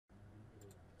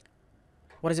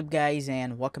What is up, guys,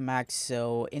 and welcome back.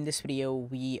 So in this video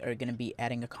we are going to be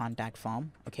adding a contact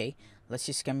form. Okay, let's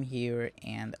just come here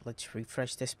and let's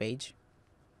refresh this page.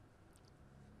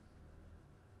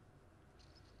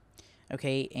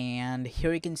 Okay, and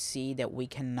here you can see that we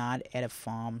cannot add a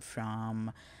form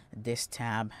from this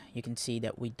tab. You can see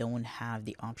that we don't have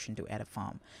the option to add a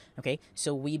form. Okay,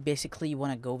 so we basically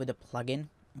want to go with a plugin.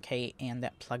 Okay, and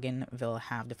that plugin will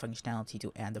have the functionality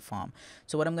to add the form.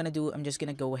 So what I'm gonna do, I'm just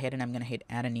gonna go ahead and I'm gonna hit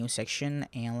add a new section,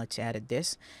 and let's add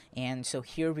this. And so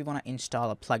here we want to install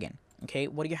a plugin. Okay,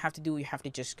 what do you have to do? You have to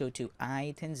just go to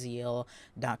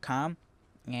itenzil.com,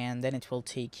 and then it will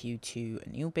take you to a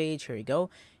new page. Here you go,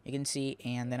 you can see,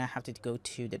 and then I have to go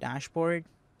to the dashboard,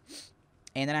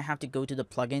 and then I have to go to the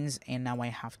plugins, and now I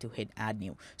have to hit add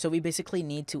new. So we basically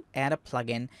need to add a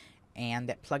plugin, and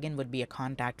that plugin would be a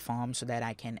contact form, so that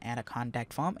I can add a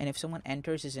contact form, and if someone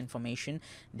enters this information,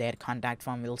 that contact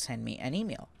form will send me an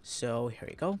email. So here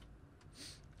you go,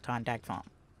 contact form.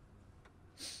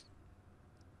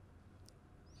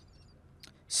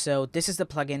 So this is the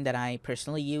plugin that I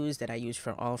personally use, that I use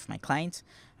for all of my clients.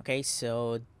 Okay,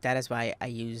 so that is why I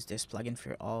use this plugin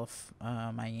for all of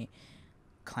my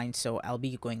clients. So I'll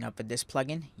be going up with this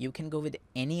plugin. You can go with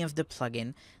any of the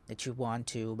plugin that you want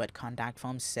to, but contact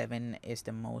form 7 is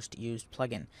the most used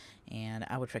plugin, and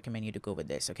I would recommend you to go with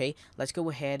this. Okay, let's go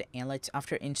ahead and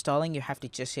after installing, you have to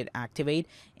just hit activate,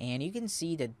 and you can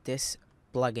see that this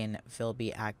plugin will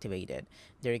be activated.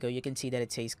 There you go, you can see that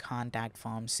it says contact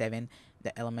form 7,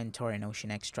 the Elementor and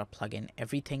Ocean Extra plugin.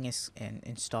 Everything is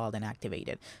installed and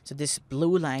activated. So this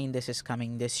blue line, this is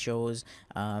coming, this shows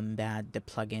that the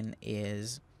plugin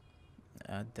is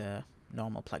the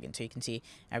normal plugin. So you can see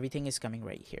everything is coming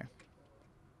right here.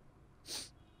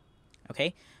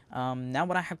 Okay, now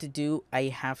what I have to do, I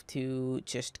have to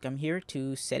just come here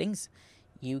to settings.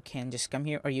 You can just come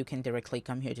here, or you can directly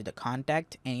come here to the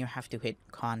contact, and you have to hit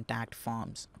contact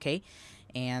forms. Okay,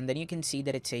 and then you can see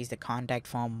that it says the contact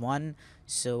form 1.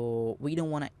 So we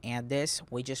don't want to add this,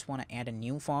 we just want to add a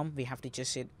new form. We have to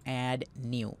just hit add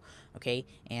new. Okay,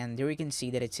 and there you can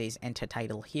see that it says enter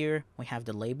title. Here we have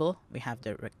the label, we have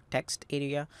the text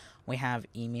area, we have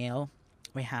email,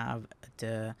 we have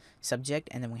the subject,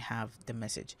 and then we have the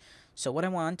message. So what I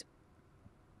want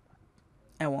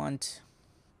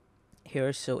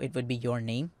here, so it would be your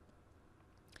name,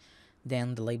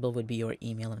 then the label would be your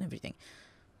email and everything.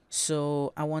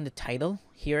 So I want the title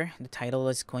here. The title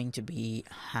is going to be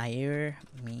hire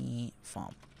me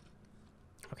form.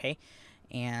 Okay,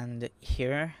 and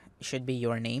here should be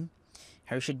your name,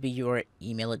 here should be your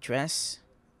email address,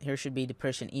 here should be the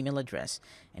person email address,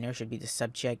 and here should be the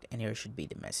subject, and here should be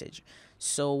the message.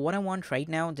 So what I want right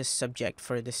now, the subject,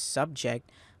 for the subject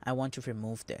I want to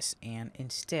remove this, and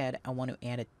instead I want to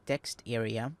add a text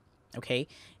area. Okay,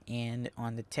 and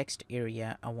on the text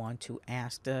area I want to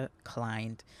ask the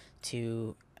client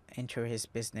to enter his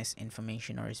business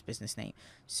information or his business name.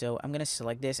 So I'm gonna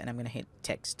select this and I'm gonna hit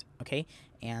text. Okay,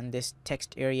 and this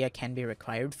text area can be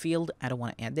required field. I don't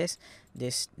want to add this.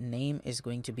 This name is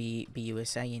going to be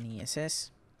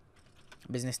BUSINESS,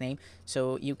 business name.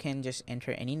 So you can just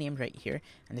enter any name right here,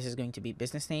 and this is going to be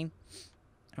business name.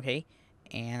 Okay,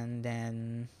 and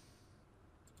then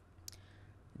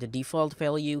the default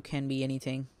value can be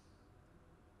anything.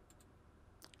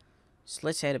 So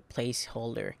let's add a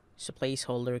placeholder. So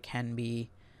placeholder can be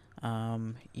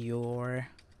your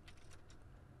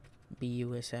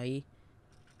BUSINESS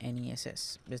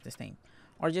business name,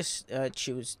 or just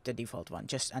choose the default one.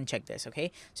 Just uncheck this.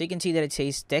 Okay, so you can see that it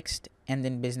says text and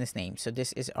then business name. So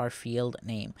this is our field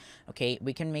name. Okay,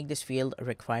 we can make this field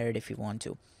required if you want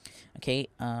to. Okay,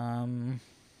 now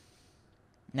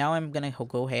I'm gonna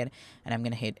go ahead and I'm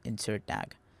gonna hit insert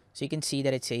tag. So you can see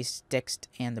that it says text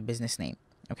and the business name.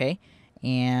 Okay,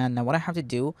 and now what I have to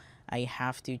do, I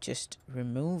have to just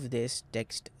remove this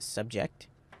text subject.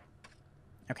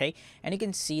 Okay, and you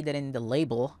can see that in the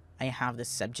label I have the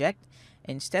subject.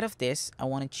 Instead of this, I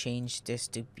want to change this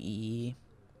to be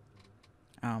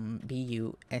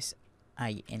BUSINESS,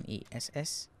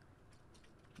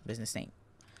 business name.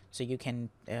 So you can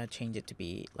change it to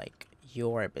be like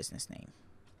your business name,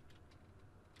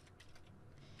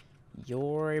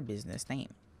 your business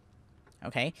name.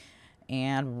 Okay,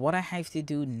 and what I have to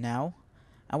do now,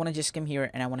 I want to just come here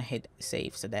and I want to hit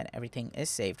save, so that everything is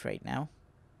saved right now.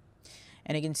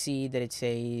 And you can see that it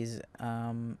says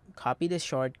copy the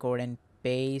short code and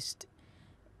paste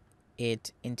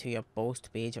it into your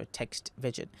post page or text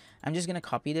widget. I'm just gonna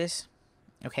copy this.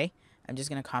 Okay, I'm just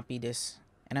gonna copy this,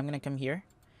 and I'm gonna come here,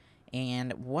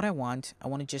 and what I want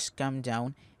to just come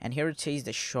down, and here it says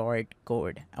the short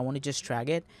code. I want to just drag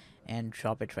it and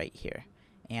drop it right here,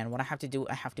 And what I have to do,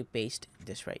 I have to paste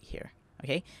this right here.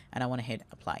 Okay, and I want to hit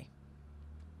apply.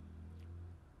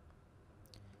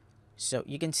 So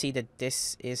you can see that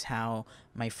this is how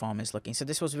my form is looking. So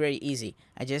this was very easy.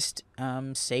 I just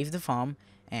saved the form,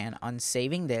 and on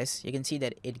saving this, you can see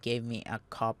that it gave me a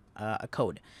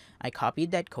code. I copied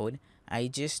that code. I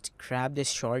just grabbed this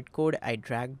short code. I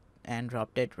dragged and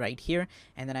dropped it right here,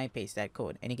 and then I paste that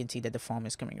code, and you can see that the form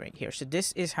is coming right here. So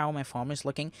this is how my form is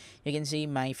looking. You can see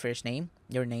my first name,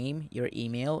 your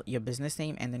email, your business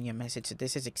name, and then your message. So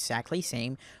this is exactly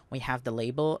same. We have the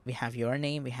label, we have your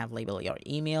name, we have label your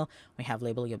email, we have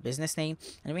label your business name,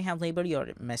 and we have label your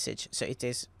message. So it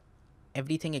is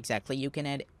everything exactly. You can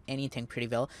add anything pretty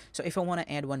well. So if I want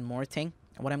to add one more thing,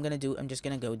 what I'm gonna do, I'm just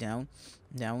gonna go down,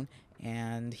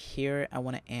 and here I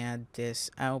want to add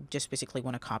this. I'll just basically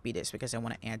want to copy this because I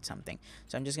want to add something.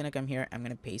 So I'm just gonna come here, I'm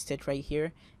gonna paste it right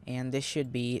here, and this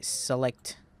should be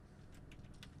select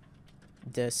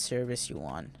the service you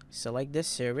want. Select the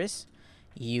service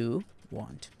you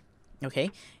want.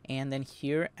 Okay, and then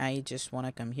here I just want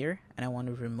to come here and I want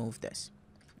to remove this.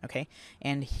 Okay,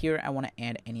 and here I want to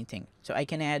add anything. So I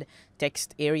can add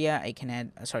text area, I can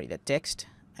add the text,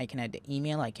 I can add the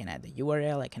email, I can add the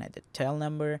URL, I can add the tel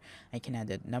number, I can add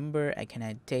the number, I can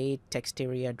add date, text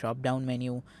area, drop down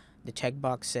menu, the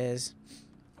checkboxes,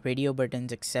 radio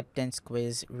buttons, acceptance,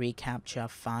 quiz, reCAPTCHA,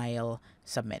 file,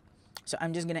 submit. So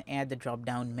I'm just gonna add the drop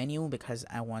down menu because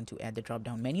I want to add the drop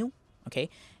down menu. Okay,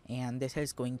 and this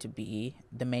is going to be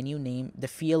the menu name, the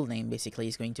field name basically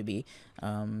is going to be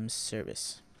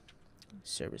service.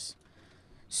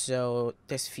 So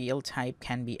this field type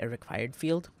can be a required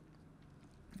field.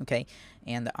 Okay,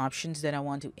 and the options that I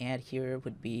want to add here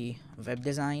would be web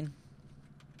design.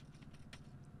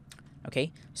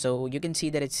 Okay, so you can see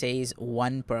that it says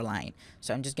 1 per line.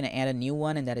 So I'm just gonna add a new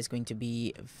one, and that is going to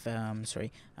be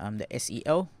the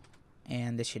SEO,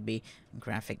 and this should be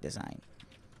graphic design.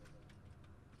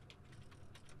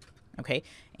 Okay,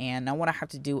 and now what I have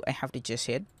to do, I have to just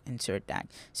hit insert tag.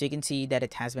 So you can see that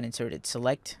it has been inserted.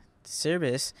 Select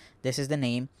service, this is the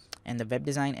name, and the web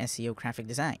design, SEO, graphic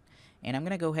design. And I'm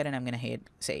gonna go ahead and I'm gonna hit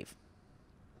save.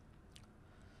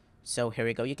 So here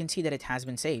we go, you can see that it has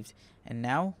been saved. And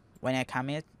now when I come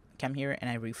here and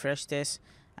I refresh this,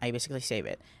 I basically save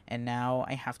it. And now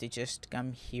I have to just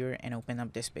come here and open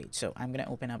up this page. So I'm gonna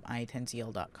open up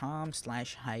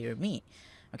i10cl.com/hire-me.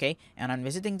 Okay, and on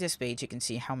visiting this page, you can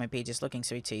see how my page is looking.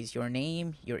 So it says your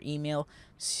name, your email,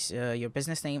 your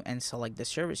business name, and select the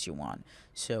service you want.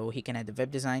 So he can add the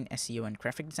web design, SEO, and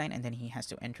graphic design, and then he has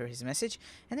to enter his message,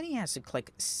 and then he has to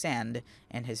click send,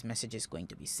 and his message is going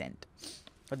to be sent.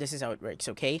 But this is how it works.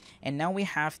 Okay, and now we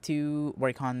have to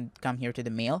come here to the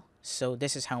mail. So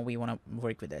this is how we want to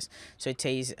work with this. So it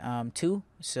says to,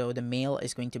 so the mail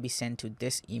is going to be sent to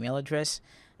this email address.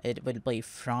 It will be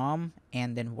from,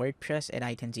 and then WordPress at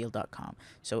i10cl.com.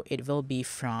 So it will be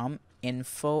from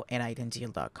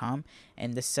info@i10cl.com,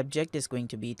 and the subject is going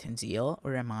to be Tanzil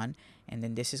or Rahman, and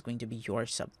then this is going to be your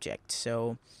subject.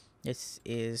 So this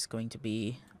is going to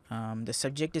be the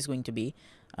subject is going to be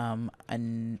a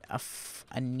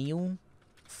new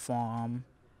form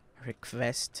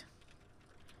request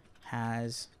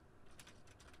has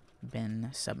been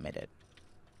submitted.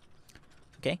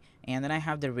 Okay, and then I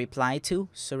have the reply to.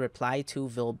 So reply to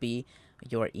will be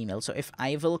your email. So if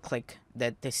I will click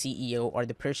that the CEO or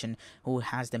the person who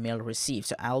has the mail received,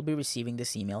 so I'll be receiving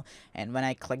this email, and when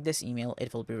I click this email,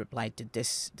 it will be replied to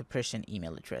the person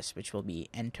email address, which will be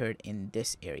entered in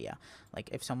this area. Like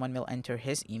if someone will enter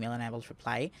his email and I will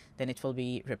reply, then it will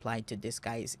be replied to this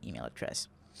guy's email address.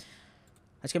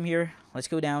 Let's come here, let's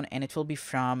go down, and it will be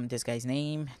from this guy's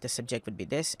name. The subject would be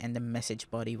this, and the message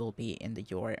body will be in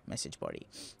your message body.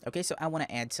 Okay, so I want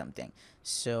to add something.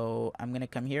 So I'm gonna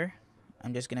come here.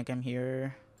 I'm just gonna come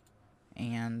here,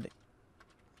 and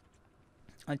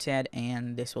let's add,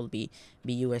 and this will be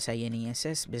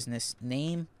BUSINESS, business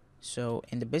name. So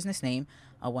in the business name,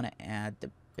 I want to add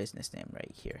the business name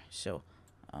right here. So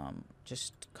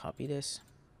just copy this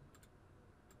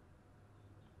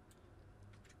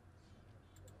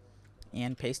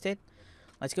and paste it.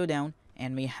 Let's go down,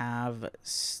 and we have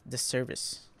the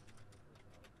service.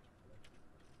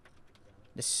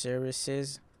 The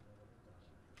services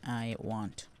I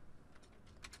want.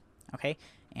 Okay,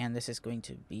 and this is going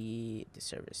to be the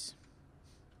service.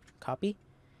 Copy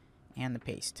and the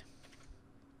paste.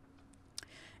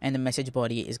 And the message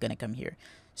body is gonna come here.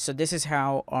 So this is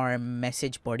how our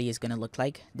message body is gonna look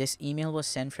like. This email was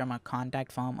sent from a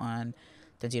contact form on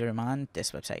Tanzil Rahman,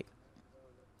 this website.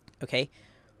 Okay,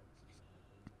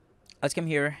 let's come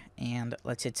here and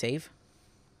let's hit save.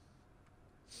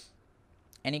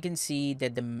 and you can see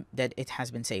that that it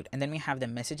has been saved. And then we have the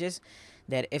messages,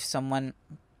 that if someone,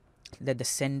 that the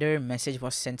sender message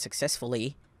was sent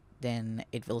successfully, then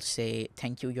it will say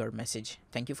thank you, your message,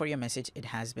 thank you for your message, it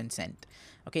has been sent.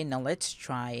 Okay, now let's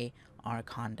try our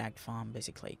contact form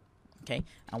basically. Okay,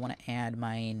 I want to add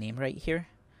my name right here,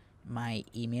 my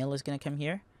email is going to come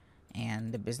here,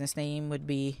 and the business name would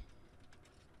be,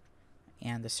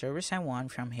 and the service I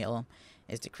want from Hill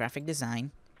is the graphic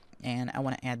design, and I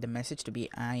want to add the message to be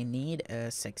I need a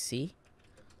sexy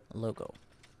logo.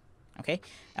 Okay,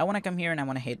 I want to come here and I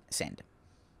want to hit send.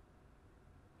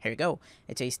 Here we go.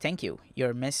 It says thank you.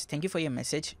 Thank you for your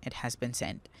message. It has been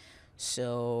sent.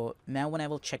 So now when I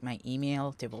will check my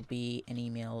email, there will be an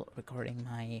email regarding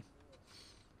my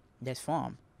this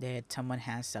form that someone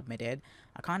has submitted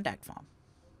a contact form.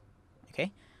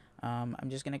 Okay, I'm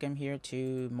just gonna come here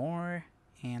to more,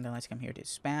 and then let's come here to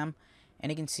spam,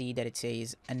 and you can see that it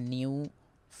says a new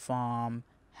form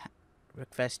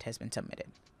request has been submitted.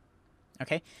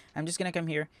 Okay, I'm just gonna come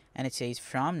here and it says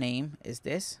from name is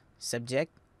this,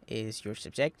 subject is your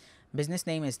subject, business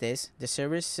name is this, the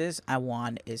services I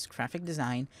want is graphic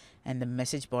design, and the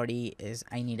message body is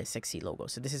I need a sexy logo.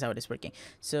 So this is how it is working.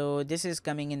 So this is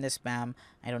coming in the spam.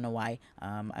 I don't know why.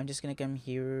 I'm just gonna come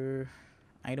here.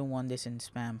 I don't want this in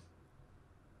spam.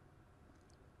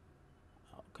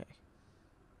 Okay.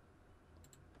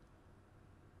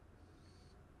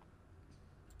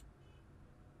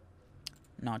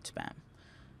 Not spam.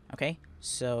 Okay,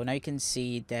 so now you can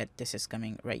see that this is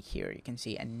coming right here. You can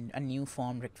see a new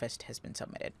form request has been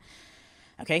submitted.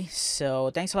 Okay,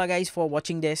 so thanks a lot guys for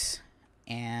watching this,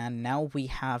 and now we're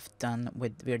done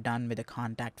with the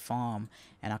contact form,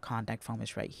 and our contact form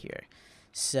is right here.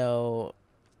 So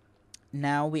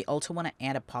now we also want to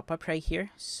add a pop-up right here,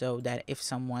 so that if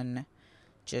someone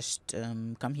just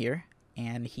come here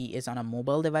and he is on a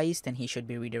mobile device, then he should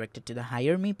be redirected to the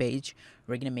hire me page.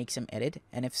 We're gonna make some edit,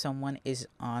 and if someone is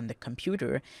on the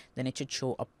computer, then it should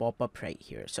show a pop-up right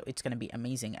here. So it's gonna be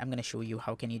amazing. I'm gonna show you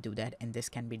how can you do that, and this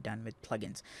can be done with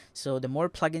plugins. So the more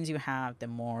plugins you have, the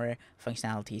more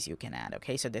functionalities you can add.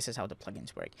 Okay, so this is how the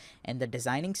plugins work, and the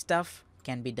designing stuff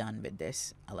can be done with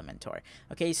this Elementor.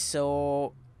 Okay,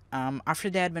 so after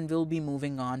that, when we'll be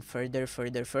moving on further,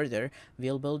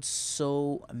 we'll build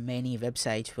so many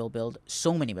websites. We'll build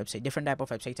so many websites, different type of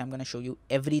websites. I'm going to show you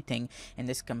everything in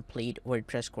this complete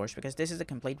WordPress course, because this is a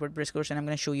complete WordPress course, and I'm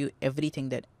going to show you everything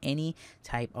that any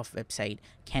type of website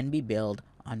can be built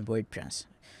on WordPress.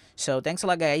 So thanks a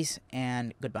lot guys,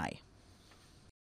 and goodbye.